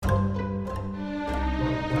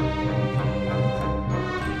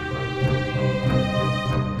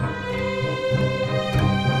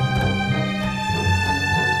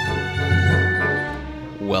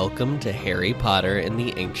Welcome to Harry Potter and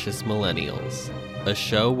the Anxious Millennials, a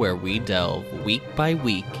show where we delve week by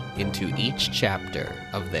week into each chapter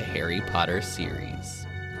of the Harry Potter series.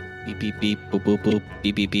 Beep beep beep boop boop boop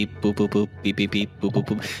beep beep beep boop boop boop beep beep beep boop boop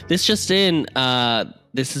boop. This just in,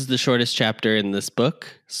 this is the shortest chapter in this book,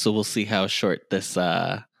 so we'll see how short this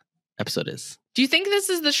episode is. Do you think this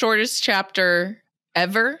is the shortest chapter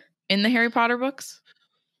ever in the Harry Potter books?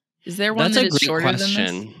 Is there one that is shorter than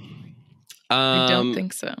this? I don't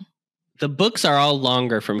think so. The books are all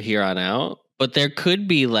longer from here on out, but there could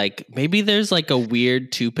be maybe there's a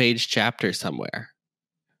weird 2-page chapter somewhere.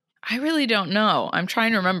 I really don't know. I'm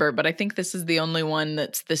trying to remember, but I think this is the only one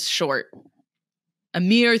that's this short. A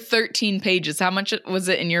mere 13 pages. How much was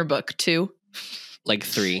it in your book? 2?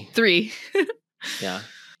 3. 3. Yeah.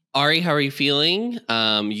 Ari, how are you feeling?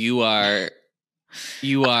 You are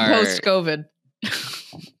post-COVID.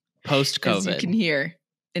 Post-COVID. As you can hear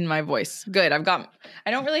in my voice. Good. I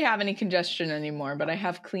don't really have any congestion anymore, but I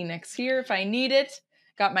have Kleenex here if I need it.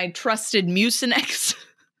 Got my trusted Mucinex.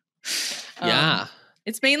 Yeah.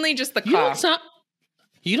 It's mainly just the cough.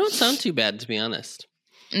 You don't sound too bad, to be honest.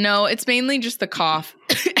 No, it's mainly just the cough.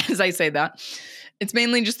 As I say that, it's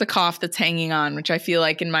mainly just the cough that's hanging on, which I feel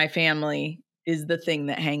like in my family is the thing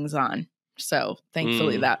that hangs on. So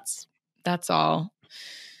thankfully that's all.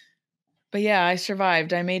 But yeah, I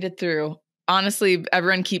survived. I made it through. Honestly,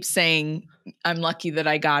 everyone keeps saying I'm lucky that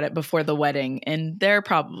I got it before the wedding, and they're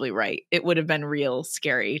probably right. It would have been real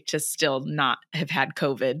scary to still not have had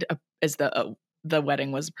COVID as the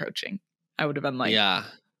wedding was approaching. I would have been like, yeah.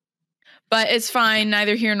 But it's fine.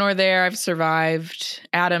 Neither here nor there. I've survived.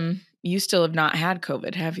 Adam, you still have not had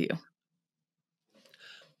COVID, have you?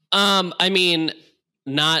 I mean,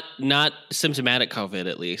 not symptomatic COVID,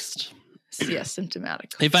 at least. Yeah,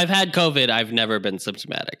 symptomatic. If I've had COVID, I've never been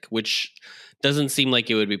symptomatic, which doesn't seem like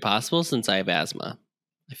it would be possible since I have asthma.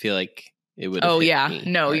 I feel like it would. Oh yeah, me,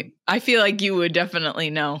 no, right? I feel like you would definitely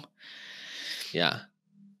know. Yeah.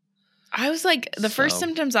 I was like, the first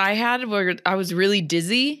symptoms I had were I was really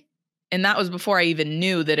dizzy, and that was before I even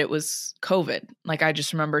knew that it was COVID. Like I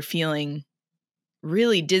just remember feeling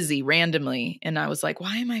really dizzy randomly, and I was like,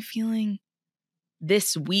 why am I feeling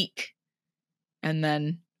this weak? And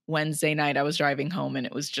then Wednesday night I was driving home, and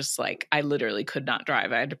it was just like I literally could not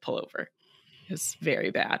drive. I had to pull over. It was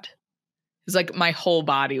very bad. It was like my whole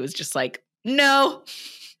body was just like, no,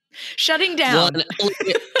 shutting down. Well,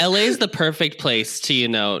 LA is the perfect place to,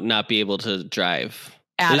 not be able to drive.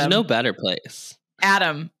 Adam, there's no better place.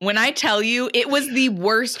 Adam, when I tell you, it was the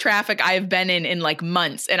worst traffic I have been in like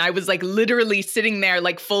months. And I was like literally sitting there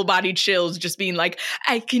like full body chills, just being like,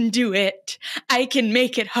 I can do it. I can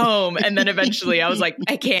make it home. And then eventually I was like,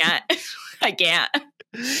 I can't. I can't.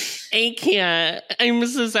 I'm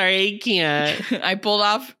so sorry. I can't. I pulled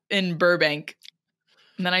off in Burbank.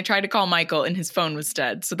 And then I tried to call Michael and his phone was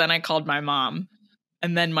dead. So then I called my mom.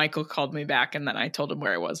 And then Michael called me back. And then I told him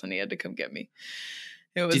where I was and he had to come get me.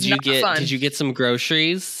 It was fun. Did you get some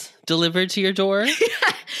groceries delivered to your door?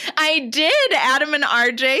 I did. Adam and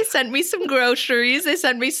RJ sent me some groceries. They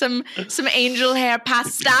sent me some angel hair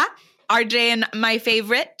pasta. RJ and my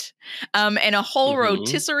favorite. And a whole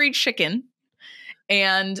rotisserie chicken.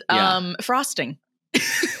 And frosting.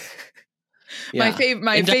 My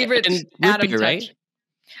favorite and Adam beer, touch. Right?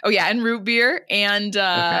 Oh yeah, and root beer and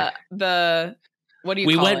the what do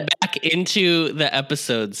you call it? We went back into the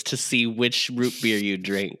episodes to see which root beer you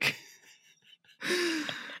drink.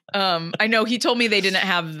 I know he told me they didn't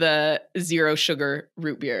have the 0 sugar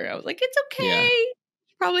root beer. I was like, it's okay. Yeah. You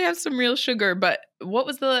probably have some real sugar, but what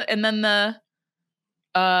was and then the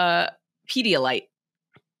Pedialyte,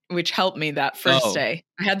 which helped me that first day.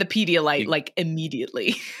 I had the Pedialyte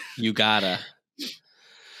immediately. You gotta.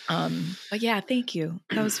 But yeah, thank you.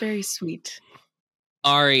 That was very sweet.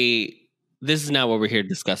 Ari, this is not what we're here to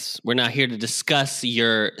discuss. We're not here to discuss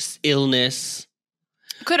your illness.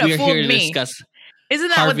 Could have fooled me. Discuss Isn't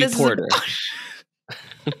that Harvey what this Porter.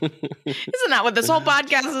 is about? Isn't that what this whole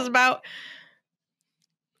podcast is about?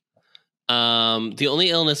 The only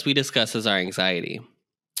illness we discuss is our anxiety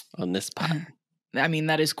on this pod. I mean,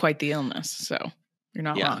 that is quite the illness, so you're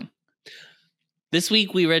not wrong. This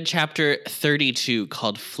week we read chapter 32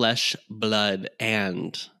 called Flesh, Blood,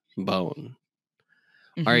 and Bone.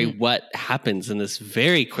 Ari, what happens in this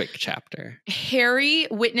very quick chapter? Harry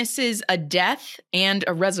witnesses a death and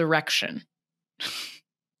a resurrection.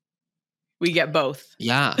 We get both.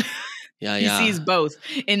 Yeah. Yeah, he sees both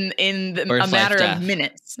in a matter of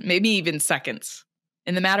minutes, maybe even seconds.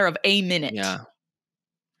 In the matter of a minute. Yeah.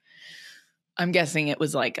 I'm guessing it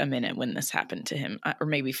was like a minute when this happened to him, or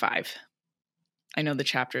maybe 5. I know the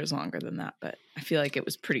chapter is longer than that, but I feel like it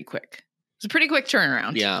was pretty quick. It's a pretty quick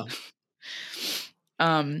turnaround. Yeah.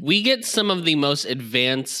 We get some of the most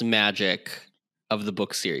advanced magic of the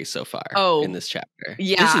book series so far in this chapter.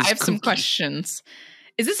 Yeah, I have some questions.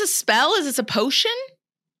 Is this a spell? Is this a potion?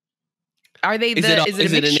 Are they is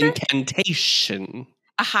it an incantation?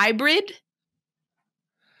 A hybrid?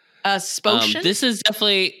 A spotion? This is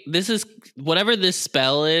whatever this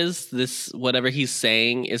spell is, whatever he's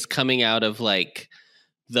saying is coming out of like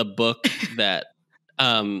the book that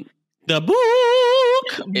the book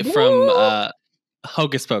from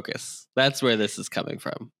Hocus Pocus. That's where this is coming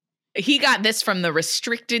from. He got this from the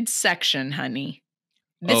restricted section, honey.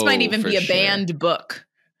 This might even be a banned book.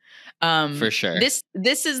 For sure. This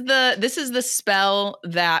is the spell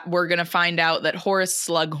that we're gonna find out that Horace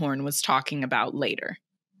Slughorn was talking about later.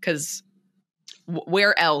 Because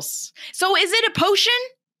where else? So is it a potion?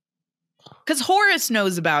 Because Horace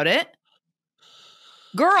knows about it.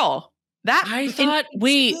 Girl, that I thought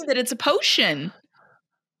that it's a potion.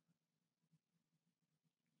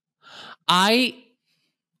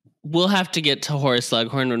 We'll have to get to Horace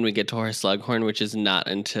Slughorn when we get to Horace Slughorn, which is not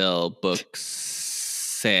until book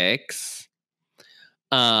 6.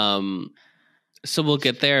 So we'll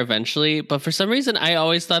get there eventually. But for some reason, I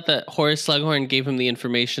always thought that Horace Slughorn gave him the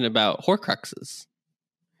information about Horcruxes.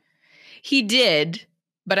 He did,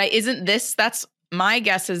 but that's my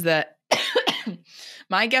guess is that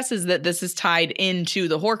this is tied into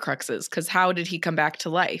the Horcruxes, because how did he come back to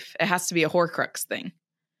life? It has to be a Horcrux thing.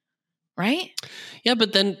 Right? Yeah,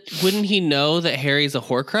 but then wouldn't he know that Harry's a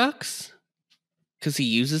Horcrux? Because he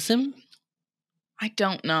uses him? I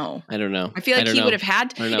don't know. I don't know. I feel like he would have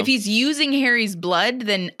had to. If he's using Harry's blood,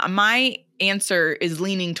 then my answer is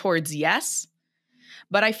leaning towards yes.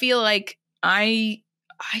 But I feel like I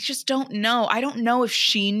just don't know. I don't know if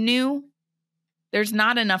she knew. There's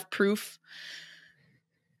not enough proof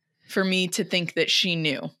for me to think that she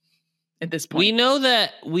knew at this point. We know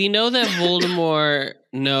that Voldemort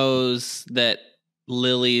knows that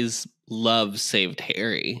Lily's love saved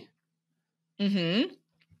Harry. Mm-hmm.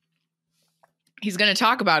 He's going to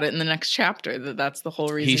talk about it in the next chapter. That's the whole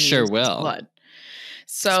reason he sure will. Blood.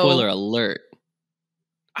 So, spoiler alert.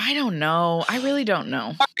 I don't know. I really don't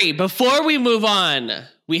know. Sorry, before we move on,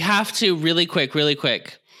 we have to really quick.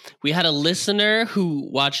 We had a listener who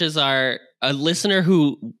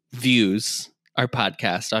views our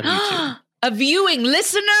podcast on YouTube. A viewing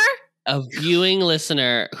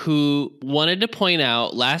listener who wanted to point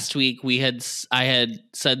out last week I had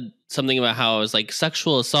said something about how I was like,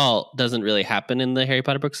 sexual assault doesn't really happen in the Harry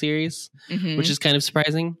Potter book series, which is kind of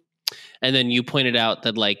surprising. And then you pointed out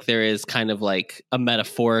that like there is kind of like a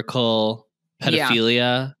metaphorical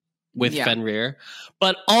pedophilia with Fenrir.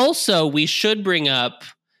 But also we should bring up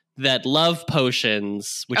that love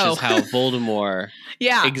potions, which is how Voldemort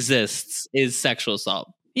exists, is sexual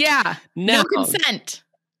assault. Yeah. Now, no consent.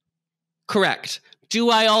 Correct.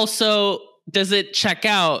 Does it check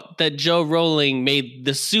out that Jo Rowling made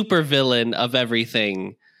the supervillain of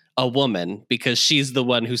everything a woman because she's the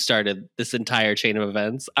one who started this entire chain of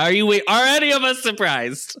events? Are any of us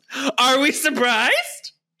surprised? Are we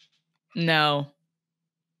surprised? No.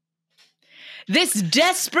 This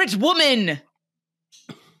desperate woman!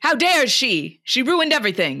 How dare she? She ruined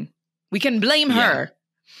everything. We can blame her.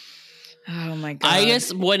 Oh my God. I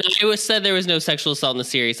guess when I said there was no sexual assault in the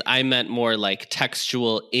series, I meant more like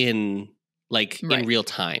textual in real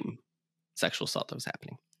time sexual assault that was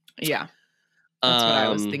happening. Yeah. That's what I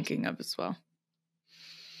was thinking of as well.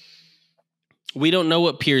 We don't know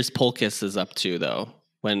what Piers Polkiss is up to though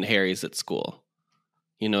when Harry's at school.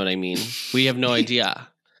 You know what I mean? We have no idea.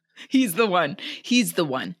 He's the one. He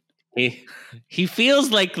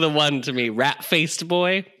feels like the one to me. Rat-faced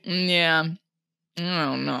boy. Yeah. I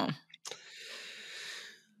don't know.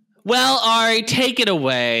 Well, Ari, take it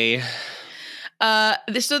away.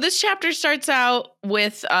 So this chapter starts out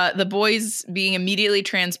with the boys being immediately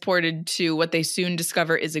transported to what they soon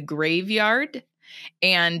discover is a graveyard.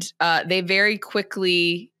 And they very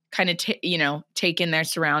quickly kind of, take in their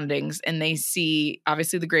surroundings, and they see,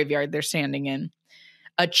 obviously, the graveyard they're standing in,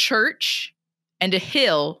 a church and a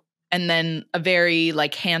hill, and then a very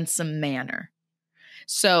handsome manor.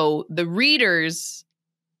 So the readers,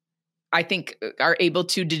 I think, are able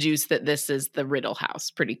to deduce that this is the Riddle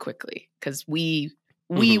House pretty quickly, because we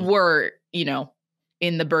were,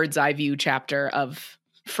 in the bird's eye view chapter of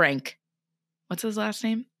Frank. What's his last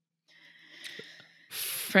name?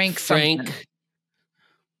 Frank.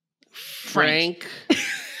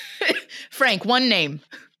 Frank, one name.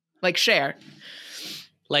 Like Cher.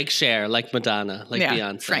 Like Cher, like Madonna, like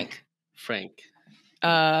Beyonce. Frank.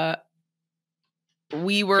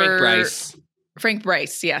 We were Frank Bryce. Frank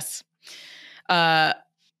Bryce, yes.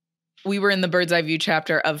 we were in the bird's eye view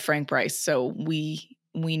chapter of Frank Bryce, so we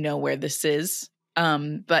know where this is.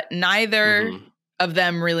 But neither of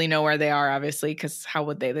them really know where they are, obviously, because how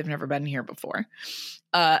would they? They've never been here before.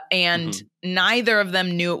 And neither of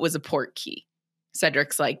them knew it was a port key.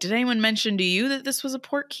 Cedric's like, did anyone mention to you that this was a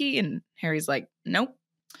port key? And Harry's like, nope.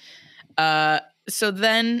 So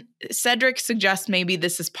then Cedric suggests maybe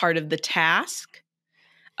this is part of the task,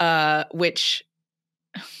 which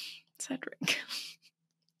Cedric,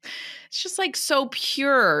 it's just like so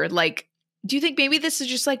pure. Like, do you think maybe this is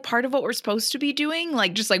just like part of what we're supposed to be doing?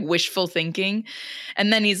 Like just like wishful thinking.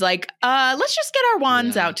 And then he's like, let's just get our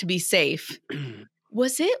wands out to be safe.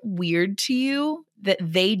 Was it weird to you that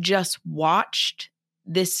they just watched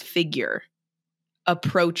this figure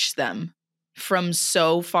approach them from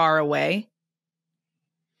so far away?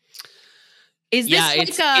 Is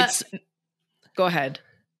this it's go ahead.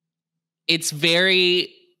 It's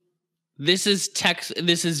very this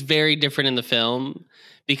is very different in the film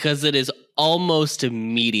because it is almost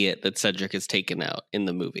immediate that Cedric is taken out in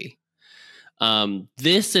the movie.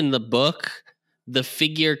 This in the book, the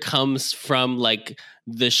figure comes from like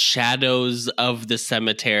the shadows of the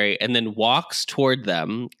cemetery and then walks toward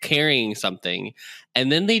them carrying something.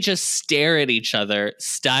 And then they just stare at each other,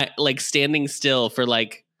 like standing still for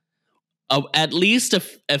like at least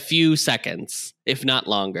a few seconds, if not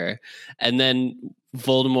longer. And then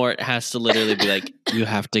Voldemort has to literally be like, you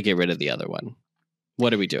have to get rid of the other one.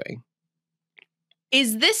 What are we doing?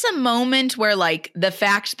 Is this a moment where like the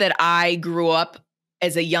fact that I grew up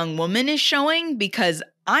as a young woman is showing? Because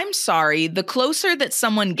I'm sorry, the closer that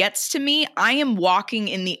someone gets to me, I am walking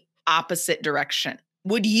in the opposite direction.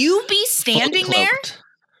 Would you be standing there?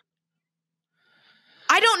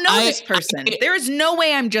 I don't know this person. There is no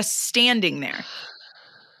way I'm just standing there.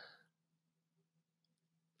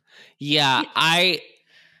 Yeah, I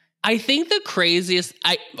think the craziest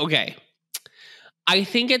I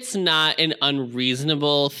think it's not an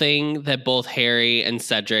unreasonable thing that both Harry and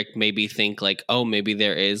Cedric maybe think like, oh, maybe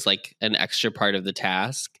there is like an extra part of the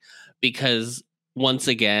task, because once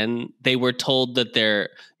again, they were told that their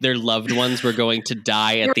loved ones were going to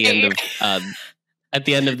die at the end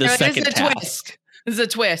of the second task. This is a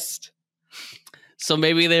twist. So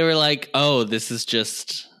maybe they were like, oh, this is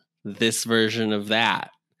just this version of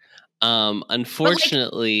that.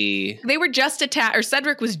 Unfortunately, like, they were just attacked, or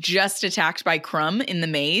Cedric was just attacked by Krum in the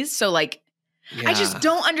maze. So like, I just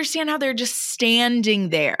don't understand how they're just standing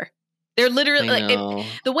there. They're literally like,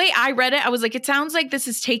 the way I read it, I was like, it sounds like this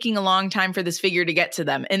is taking a long time for this figure to get to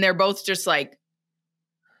them. And they're both just like,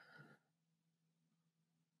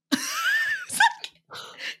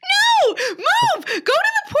 no, move, go to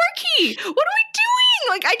the portkey. What are we doing?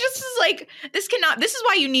 Like, I just was like, this is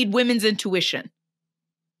why you need women's intuition.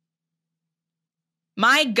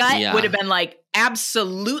 My gut would have been like,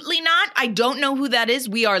 absolutely not. I don't know who that is.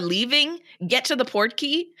 We are leaving. Get to the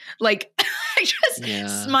portkey. Like, I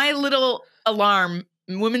just, my little alarm,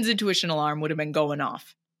 women's intuition alarm would have been going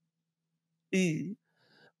off. I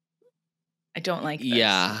don't like this.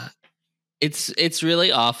 Yeah. It's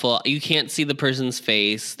really awful. You can't see the person's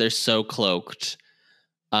face. They're so cloaked.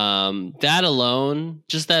 That alone,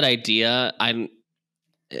 just that idea,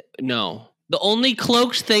 no. The only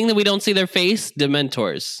cloaked thing that we don't see their face,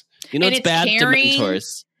 Dementors. You know, it's bad,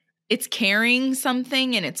 Dementors. It's carrying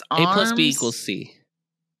something in its arms. A plus B equals C.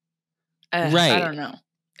 Right. I don't know.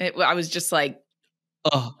 I was just like,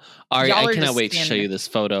 oh, Ari, I cannot wait to show you this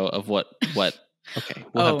photo of what. Okay,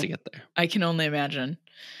 we'll have to get there. I can only imagine.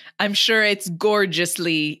 I'm sure it's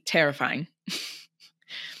gorgeously terrifying.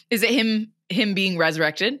 Is it him being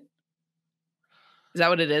resurrected? Is that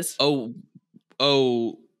what it is?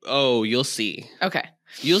 Oh, you'll see. Okay.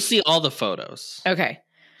 You'll see all the photos. Okay.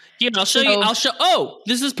 Yeah, I'll show you. Oh,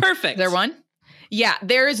 this is perfect. There one? Yeah,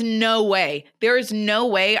 there is no way. There is no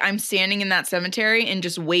way I'm standing in that cemetery and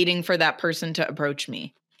just waiting for that person to approach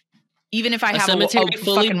me. Even if I have cemetery a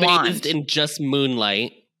fully fucking bathed wand. in just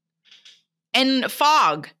moonlight. And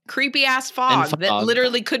fog. Creepy ass fog that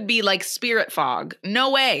literally could be like spirit fog. No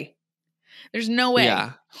way. There's no way.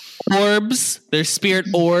 Yeah. Orbs. There's spirit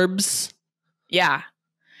orbs. Yeah.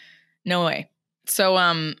 No way.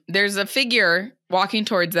 So there's a figure walking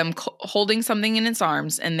towards them holding something in its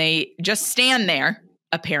arms, and they just stand there,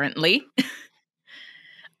 apparently.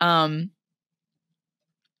 And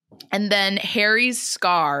then Harry's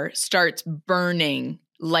scar starts burning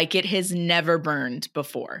like it has never burned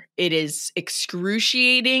before. It is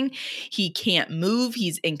excruciating. He can't move.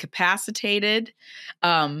 He's incapacitated.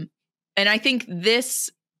 And I think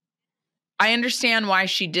I understand why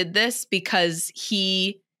she did this, because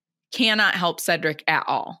he cannot help Cedric at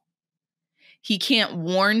all. He can't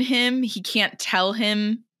warn him. He can't tell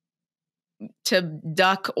him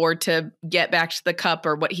duck or to get back to the cup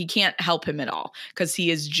or what. He can't help him at all because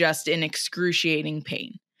he is just in excruciating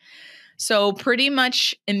pain. So pretty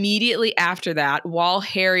much immediately after that, while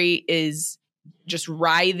Harry is just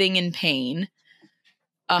writhing in pain,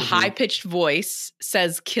 a high-pitched voice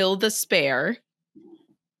says, "Kill the spare."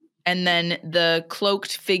 And then the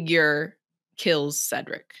cloaked figure kills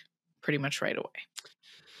Cedric pretty much right away.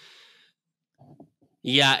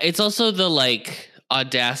 Yeah, it's also the like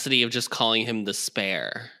audacity of just calling him the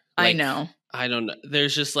spare. Like, I know. I don't know.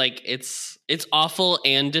 There's just like it's awful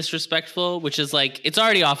and disrespectful, which is like it's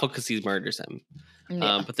already awful because he murders him.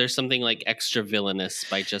 Yeah. But there's something like extra villainous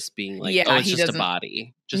by just being like, Yeah, oh, it's he just a doesn't-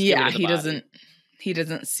 body. Just get rid of the he body.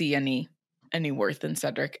 doesn't see any worth in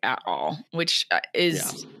Cedric at all, which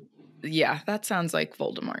is that sounds like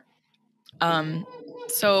Voldemort.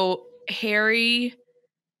 So Harry,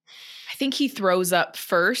 I think he throws up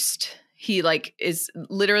first. He like is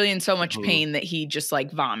literally in so much pain that he just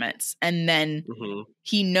like vomits, and then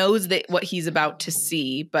he knows that what he's about to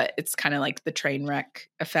see, but it's kind of like the train wreck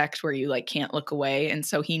effect where you like can't look away, and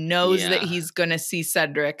so he knows that he's gonna see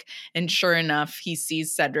Cedric, and sure enough, he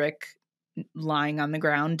sees Cedric lying on the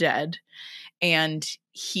ground dead, and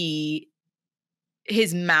his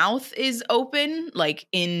mouth is open like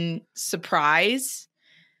in surprise,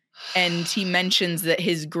 and he mentions that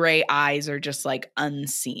his gray eyes are just like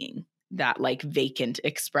unseeing, that like vacant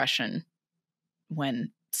expression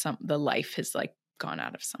when the life has like gone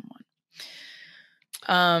out of someone.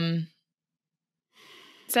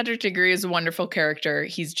 Cedric Diggory is a wonderful character.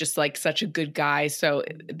 He's just like such a good guy. So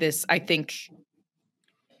this, I think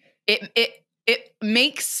it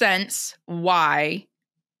makes sense why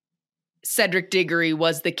Cedric Diggory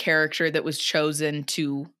was the character that was chosen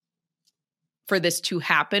for this to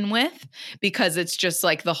happen with, because it's just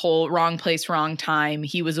like the whole wrong place, wrong time.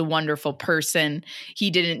 He was a wonderful person. He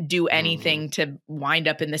didn't do anything to wind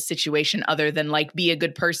up in this situation other than like be a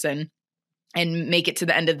good person and make it to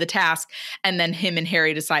the end of the task. And then him and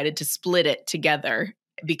Harry decided to split it together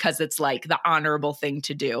because it's like the honorable thing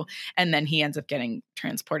to do. And then he ends up getting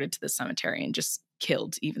transported to the cemetery and just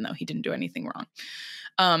killed, even though he didn't do anything wrong.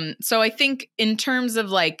 So I think in terms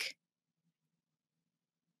of like,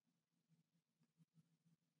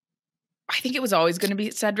 I think it was always going to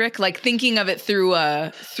be Cedric. Like thinking of it through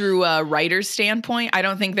a writer's standpoint, I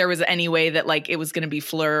don't think there was any way that like it was going to be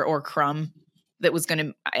Fleur or Crumb that was going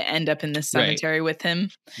to end up in this cemetery with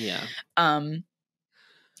him. Yeah.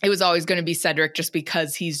 It was always going to be Cedric just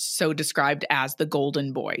because he's so described as the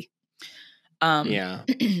golden boy.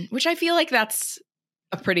 Which I feel like that's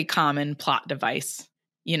a pretty common plot device,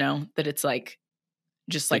 you know, that it's like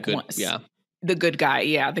just like the good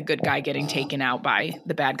guy, the good guy getting taken out by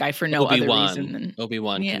the bad guy for no other reason than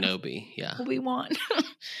Obi-Wan Kenobi. Yeah. Obi-Wan.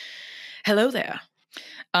 Hello there.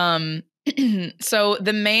 So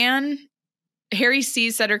the man, Harry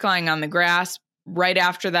sees Cedric lying on the grass. Right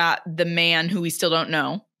after that, the man, who we still don't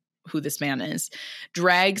know who this man is,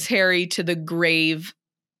 drags Harry to the grave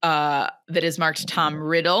that is marked Tom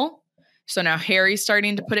Riddle. So now Harry's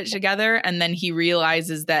starting to put it together, and then he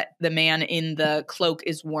realizes that the man in the cloak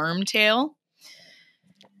is Wormtail.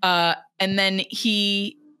 And then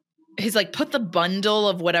he's like put the bundle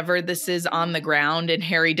of whatever this is on the ground, and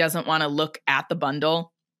Harry doesn't want to look at the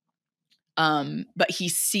bundle. But he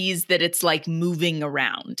sees that it's like moving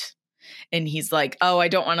around, and he's like, oh, I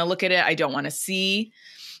don't want to look at it. I don't want to see.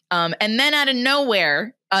 And then out of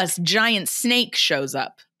nowhere, a giant snake shows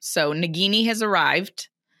up. So Nagini has arrived.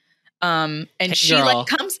 And she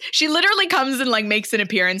literally comes and like makes an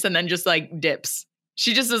appearance and then just like dips.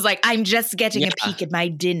 She just is like, I'm just getting a peek at my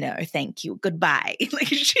dinner. Thank you. Goodbye. Like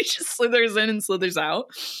she just slithers in and slithers out.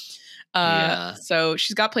 So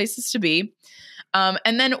she's got places to be.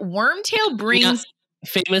 And then Wormtail brings...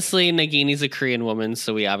 Famously, Nagini's a Korean woman,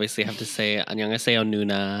 so we obviously have to say 안녕하세요,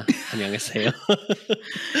 Nuna. 안녕하세요.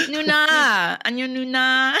 Nuna. 안녕,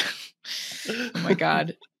 Nuna. Oh my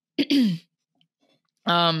God.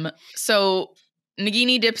 So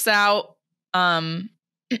Nagini dips out. And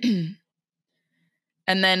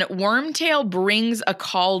then Wormtail brings a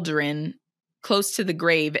cauldron close to the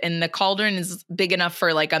grave, and the cauldron is big enough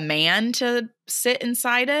for like a man to sit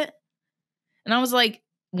inside it. And I was like,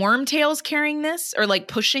 Wormtail's carrying this or like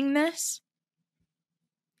pushing this?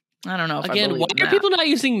 I don't know if Again, I believe why are people not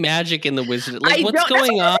using magic in the wizard? Like, what's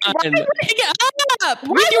going on? Pick it up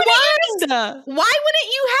with your wand. Why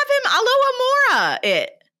wouldn't you have him Alohomora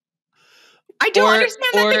it? I don't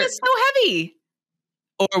understand. That thing is so heavy.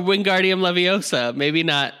 Or Wingardium Leviosa. Maybe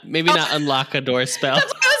not unlock a door spell.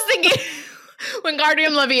 That's what I was thinking.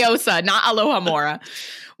 Wingardium Leviosa, not Alohomora.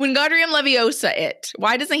 Wingardium Leviosa it.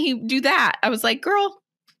 Why doesn't he do that? I was like, girl,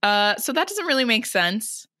 So that doesn't really make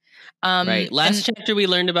sense. Right. Last chapter we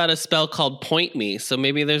learned about a spell called Point Me. So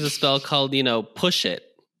maybe there's a spell called, Push It.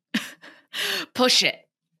 Push it.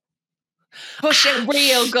 Push it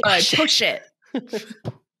real good. Push it.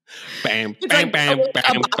 Bam, It's bam, like bam,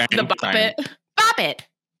 bam, bam, bop bam. it. Bop it.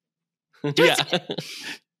 Yeah.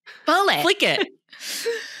 Pull it. Flick it.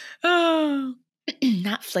 Oh,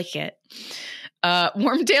 not flick it.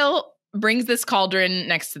 Wormtail brings this cauldron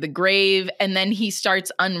next to the grave, and then he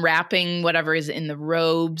starts unwrapping whatever is in the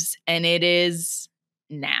robes, and it is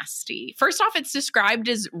nasty. First off, it's described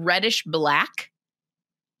as reddish black,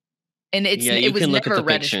 and it was can look never at the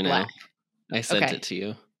reddish picture black. now. I sent it to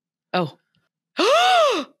you. Oh.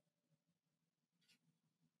 Oh.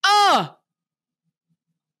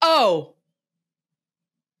 Oh.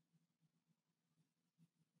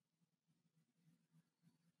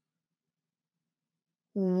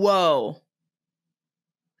 Whoa.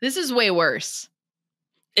 This is way worse.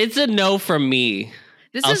 It's a no from me.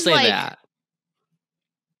 I'll say that.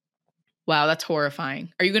 Wow, that's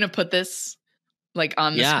horrifying. Are you going to put this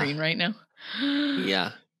on the screen right now?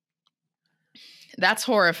 Yeah. That's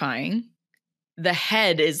horrifying. The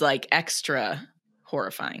head is extra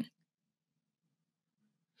horrifying.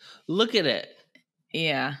 Look at it.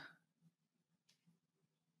 Yeah.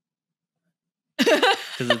 Because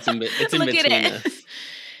it's in Look between at it. us.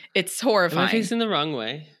 It's horrifying. Am I facing the wrong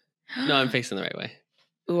way? No, I'm facing the right way.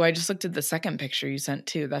 Ooh, I just looked at the second picture you sent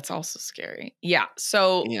too. That's also scary. Yeah.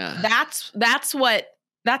 So that's what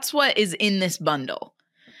is in this bundle.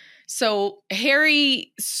 So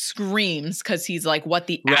Harry screams because he's like, "What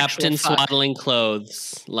the wrapped in fuck? Swaddling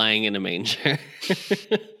clothes, lying in a manger." Away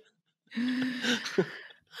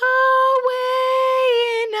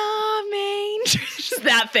in a manger. Just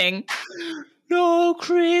that thing. No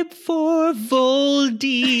crib for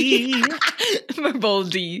Voldy. For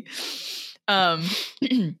Voldy.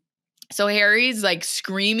 So Harry's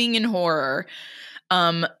screaming in horror.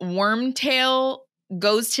 Wormtail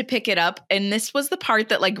goes to pick it up, and this was the part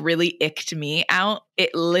that really icked me out.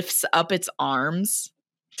 It lifts up its arms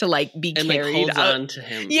to be and carried holds up. on to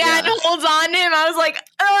him. Yeah, and it holds on to him. I was like,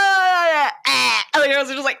 I was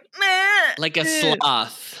just like a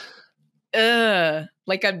sloth.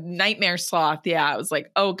 Like a nightmare sloth. Yeah, I was like,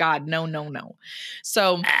 oh God, no.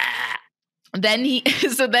 So then he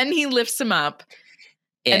lifts him up,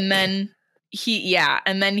 and then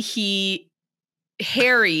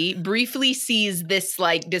Harry briefly sees this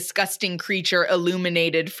disgusting creature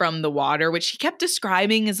illuminated from the water, which he kept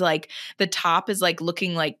describing as the top is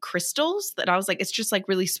looking like crystals. That I was like, it's just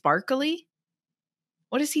really sparkly.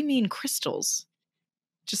 What does he mean, crystals?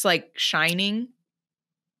 Just shining?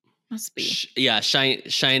 Must be.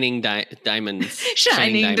 Shining diamonds.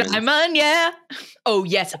 Shining diamond, yeah. Oh,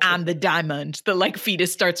 yes, I'm the diamond. The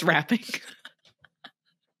fetus starts rapping.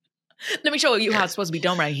 Let me show you how it's supposed to be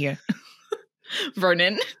done right here.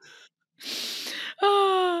 Vernon.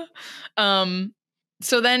 So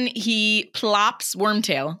then he plops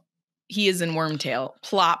Wormtail. He is in Wormtail.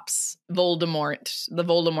 Plops Voldemort, the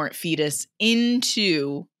Voldemort fetus,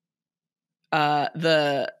 into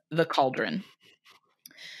the cauldron.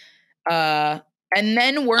 And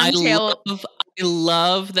then Wormtail. I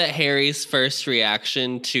love that Harry's first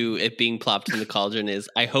reaction to it being plopped in the cauldron is,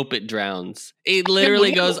 I hope it drowns. It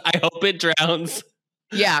literally goes, I hope it drowns.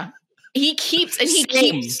 Yeah. He keeps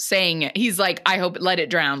saying it. He's like, I hope, let it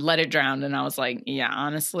drown. And I was like, yeah,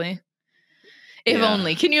 honestly. If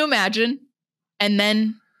only. Can you imagine? And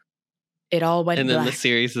then it all went black. And then the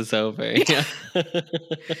series is over. Yeah.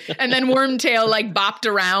 And then Wormtail bopped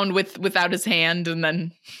around without his hand, and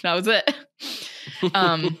then that was it.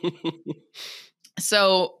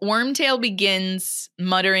 So Wormtail begins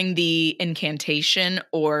muttering the incantation,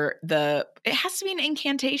 or it has to be an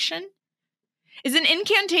incantation. Is an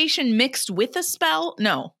incantation mixed with a spell?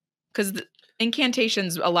 No, because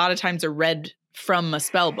incantations a lot of times are read from a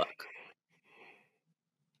spell book.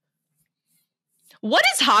 What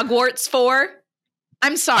is Hogwarts for?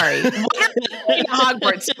 I'm sorry. What are you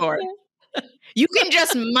Hogwarts for? You can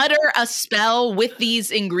just mutter a spell with these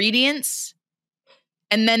ingredients,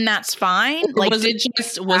 and then that's fine. Was it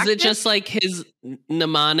just his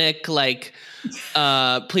mnemonic,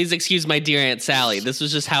 please excuse my dear Aunt Sally? This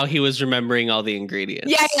was just how he was remembering all the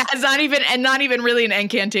ingredients. Yeah. It's not even really an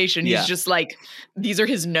incantation. He's just these are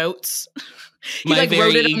his notes. He my very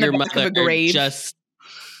wrote it on eager the back mother of a grave. Just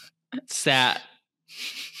sat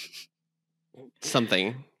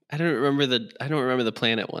something. I don't remember the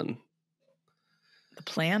planet one. The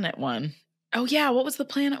planet one. Oh yeah, what was the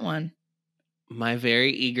planet one? My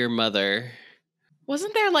very eager mother.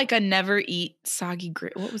 Wasn't there a never eat soggy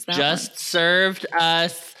grape? What was that? Just served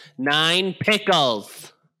us 9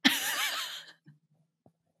 pickles.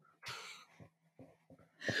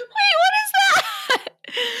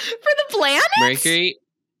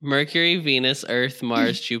 Mercury, Venus, Earth,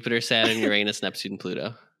 Mars, Jupiter, Saturn, Uranus, Neptune,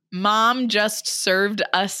 Pluto. Mom just served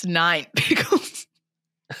us 9 pickles.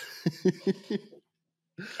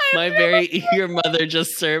 Your mother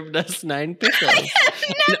just served us 9 pickles.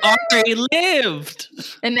 And Ari lived.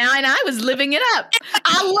 And I was living it up.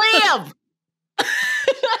 I live.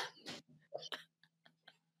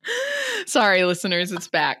 Sorry, listeners, it's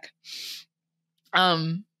back.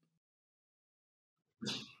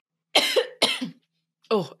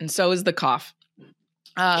 Oh, and so is the cough.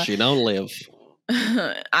 She don't live.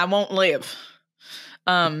 I won't live.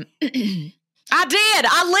 I did.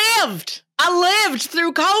 I lived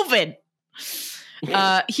through COVID.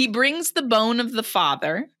 He brings the bone of the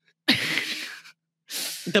father.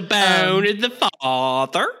 The bone of the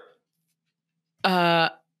father.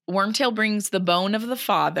 Wormtail brings the bone of the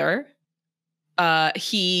father.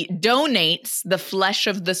 He donates the flesh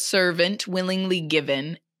of the servant willingly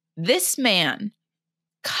given. This man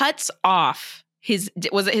cuts off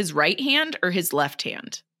was it his right hand or his left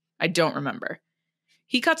hand? I don't remember.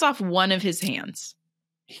 He cuts off one of his hands.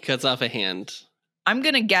 He cuts off a hand. I'm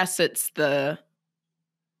going to guess it's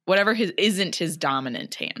whatever isn't his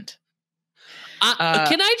dominant hand.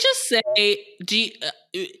 Can I just say,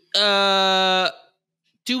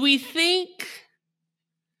 do we think...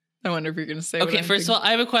 I wonder if you're going to say... Okay, first of all,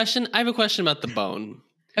 I have a question. I have a question about the bone.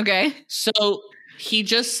 Okay. So he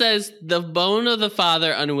just says, the bone of the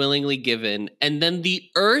father unwillingly given, and then the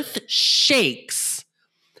earth shakes,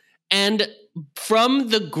 and from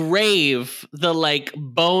the grave, the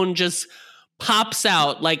bone just pops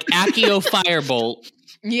out like Accio Firebolt.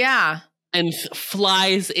 Yeah. And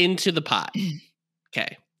flies into the pot.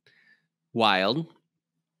 Okay. Wild.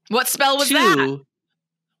 What spell was that?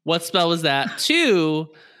 What spell was that? 2,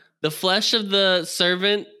 the flesh of the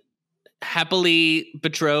servant happily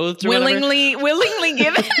betrothed. Willingly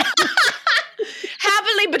given.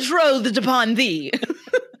 Happily betrothed upon thee.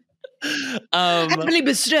 Happily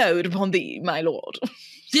bestowed upon thee, my lord.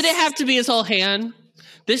 Did it have to be his whole hand?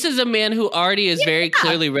 This is a man who already is very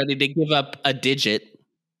clearly ready to give up a digit.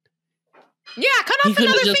 Yeah, cut off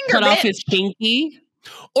another finger. Cut off his pinky,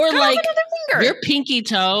 or your pinky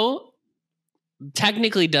toe.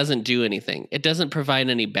 Technically, doesn't do anything. It doesn't provide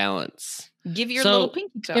any balance. Give your little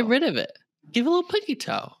pinky toe. Get rid of it. Give a little pinky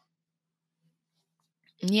toe.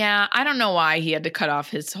 Yeah, I don't know why he had to cut off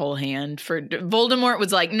his whole hand. Voldemort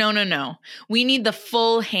was like, no. We need the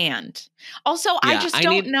full hand. Also, I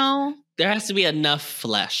don't know. There has to be enough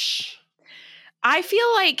flesh. I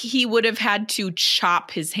feel like he would have had to chop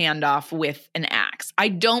his hand off with an axe. I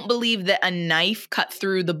don't believe that a knife cut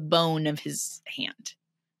through the bone of his hand.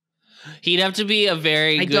 He'd have to be a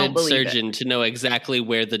very good surgeon to know exactly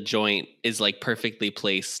where the joint is perfectly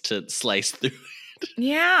placed to slice through it.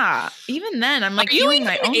 Yeah. Even then, I'm Are you even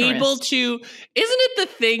my own able wrist. to? Isn't it the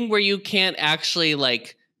thing where you can't actually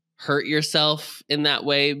hurt yourself in that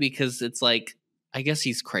way because it's I guess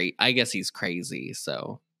he's crazy.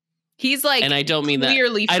 So he's and I don't mean that.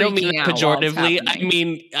 I don't mean that pejoratively.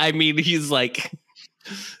 I mean he's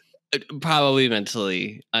probably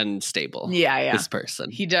mentally unstable. Yeah. This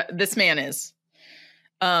person. This man is.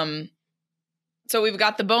 So we've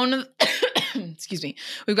got the bone of excuse me.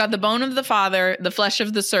 We've got the bone of the father, the flesh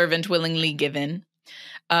of the servant willingly given.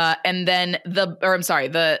 And then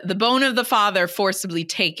the bone of the father forcibly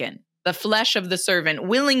taken, the flesh of the servant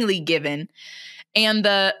willingly given, and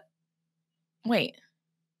the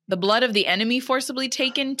blood of the enemy forcibly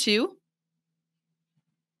taken too.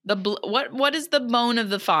 What is the bone of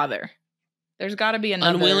the father? There's got to be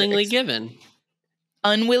another. Unwillingly given.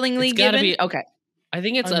 Unwillingly given? Okay. I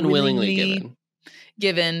think it's unwillingly given.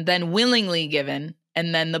 Given, then willingly given,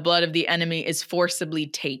 and then the blood of the enemy is forcibly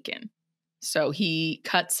taken. So he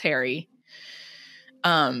cuts Harry.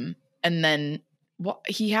 And then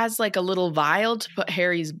he has a little vial to put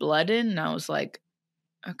Harry's blood in, and I was like,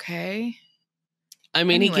 okay. I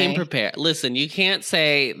mean, anyway. He came prepared. Listen, you can't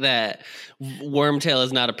say that Wormtail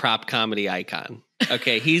is not a prop comedy icon.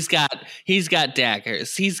 Okay, he's got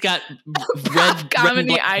daggers. He's got red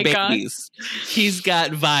comedy icons. He's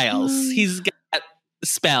got vials. He's got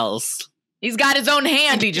spells. He's got his own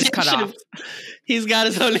hand. He just cut off. He's got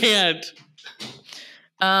his own hand.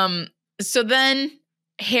 So then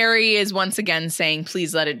Harry is once again saying,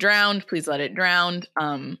 "Please let it drown. Please let it drown."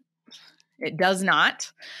 It does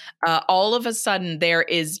not. All of a sudden, there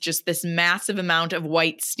is just this massive amount of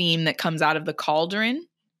white steam that comes out of the cauldron.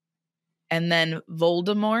 And then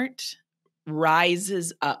Voldemort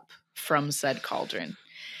rises up from said cauldron.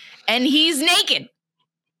 And he's naked.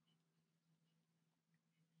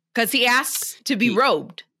 Because he asks to be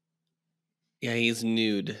robed. Yeah, he's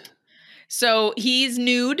nude. So he's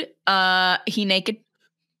nude. He naked.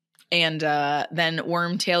 And then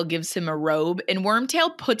Wormtail gives him a robe. And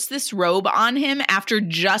Wormtail puts this robe on him after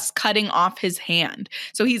just cutting off his hand.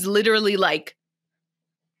 So he's literally like...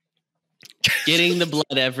 getting the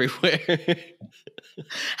blood everywhere.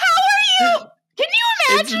 How are you? Can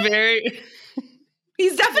you imagine? It's very...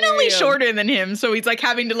 He's definitely shorter than him. So he's like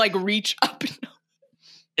having to like reach up.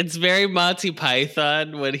 It's very Monty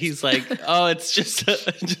Python when he's like, oh, it's just a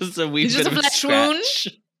wee bit of flesh wound.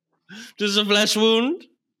 Just a flesh wound.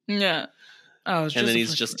 Yeah. Oh, it's and just then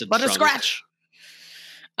he's just a scratch.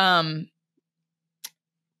 And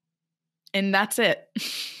that's it.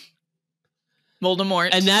 Voldemort.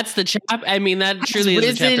 And that's the chapter. I mean, that truly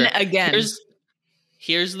is the chapter. Again.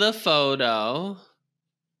 Here's the photo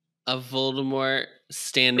of Voldemort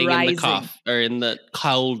standing in the coffin or in the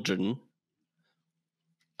cauldron.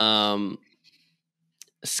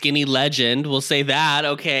 Skinny legend. We'll say that.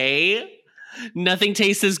 Okay. Nothing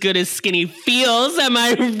tastes as good as skinny feels. Am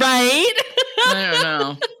I right?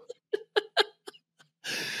 I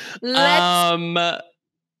don't know.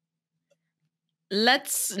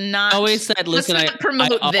 Let's not. I always said, listen, I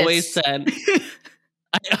always said,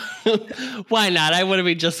 why not? I want to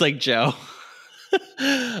be just like Joe.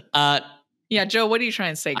 Yeah, Joe, what are you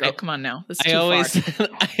trying to say, girl? Come on now. This is I always said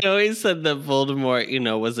that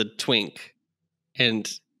Voldemort, was a twink. And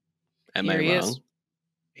am I wrong?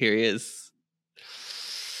 Here he is.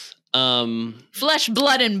 Flesh,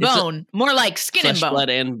 blood, and bone. More like skin and bone. Flesh, blood,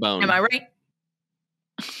 and bone. Am I right?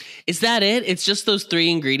 Is that it? It's just those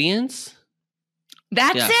 3 ingredients?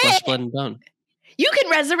 That's it. Flesh, blood, and bone. You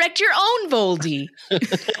can resurrect your own Voldy.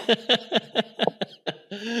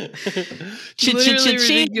 Literally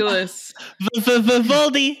ridiculous.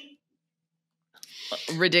 Voldy.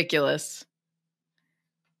 Ridiculous.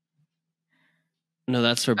 No,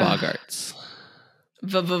 that's for Boggarts.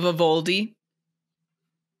 Voldy.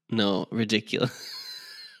 No, ridiculous.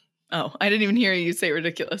 Oh, I didn't even hear you say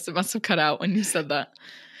ridiculous. It must have cut out when you said that.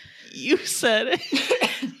 You said it.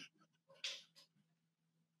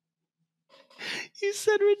 You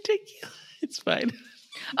said ridiculous. It's fine.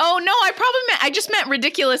 Oh, no, I just meant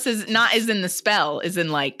ridiculous is not as in the spell, is in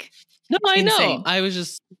like. No, I insane. know. I was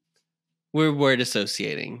just, we're word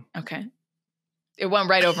associating. Okay. It went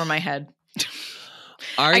right over my head.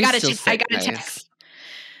 I got a text.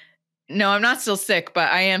 No, I'm not still sick,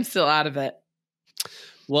 but I am still out of it.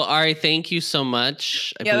 Well, Ari, thank you so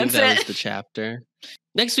much. I believe that was the chapter.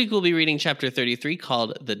 Next week, we'll be reading chapter 33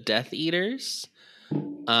 called The Death Eaters.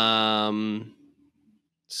 So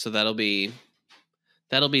that'll be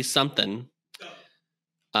something.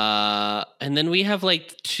 And then we have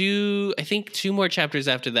like 2 more chapters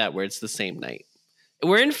after that where it's the same night.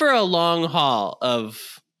 We're in for a long haul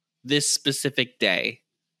of this specific day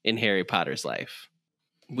in Harry Potter's life.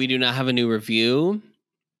 We do not have a new review.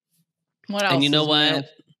 What else? And you know what?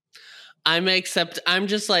 I'm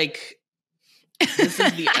just like, this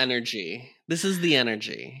is the energy. This is the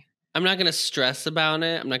energy. I'm not going to stress about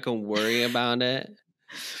it. I'm not going to worry about it.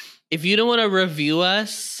 If you don't want to review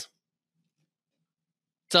us,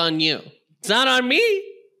 it's on you. It's not on me.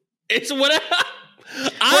 It's what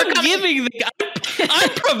I'm giving I'm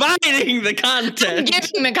providing the content. I'm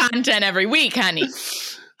giving the content every week, honey.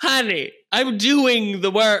 Honey, I'm doing the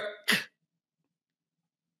work.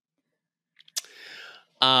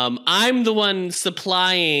 I'm the one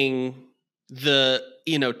supplying the,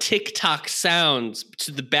 TikTok sounds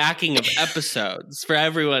to the backing of episodes for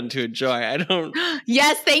everyone to enjoy. I don't.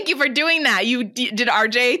 Yes, thank you for doing that. Did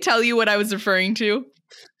RJ tell you what I was referring to?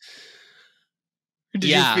 Or did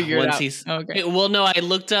you figure it out? Okay. Well, no, I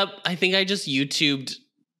looked up. I think I just YouTubed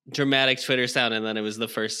dramatic Twitter sound, and then it was the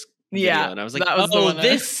first video, and I was like,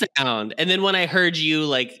 this sound. And then when I heard you,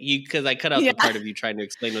 because I cut out the part of you trying to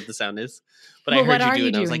explain what the sound is, but I heard you do it,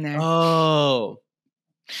 and I was like, oh.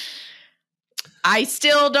 I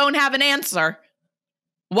still don't have an answer.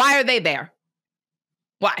 Why are they there?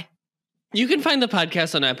 Why? You can find the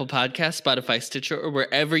podcast on Apple Podcasts, Spotify, Stitcher, or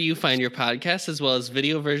wherever you find your podcasts, as well as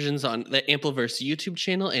video versions on the Ampliverse YouTube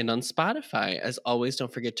channel and on Spotify. As always,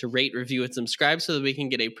 don't forget to rate, review, and subscribe so that we can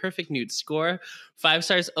get a perfect nude score. 5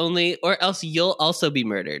 stars only, or else you'll also be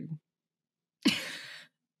murdered.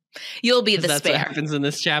 You'll be the that's spare. That's what happens in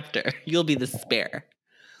this chapter. You'll be the spare.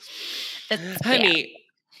 Honey,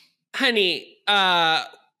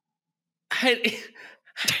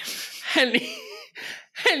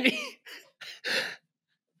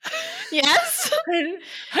 Yes?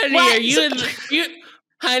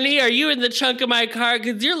 Honey, are you in the trunk of my car?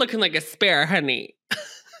 Because you're looking like a spare, honey.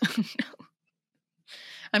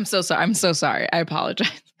 I'm so sorry. I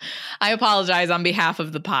apologize. I apologize on behalf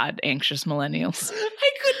of the pod, anxious millennials.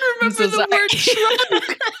 I couldn't remember the word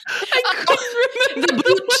trunk. I couldn't remember The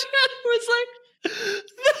boot. I was like,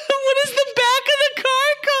 what is the back of the car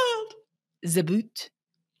called? The boot.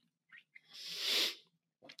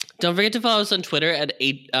 Don't forget to follow us on Twitter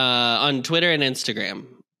on Twitter and Instagram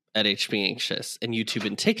at HB Anxious, and YouTube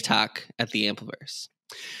and TikTok at The Ampleverse.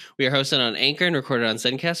 We are hosted on Anchor and recorded on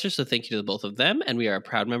Zencastr, so thank you to the both of them, and we are a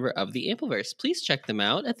proud member of The Ampleverse. Please check them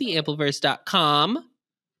out at theampleverse.com.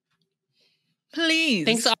 Please.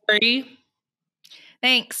 Thanks, Ari.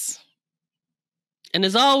 Thanks. And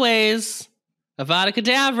as always, Avada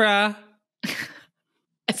Kedavra.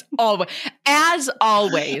 As always. As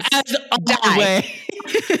always. As always.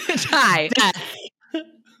 Die. Death.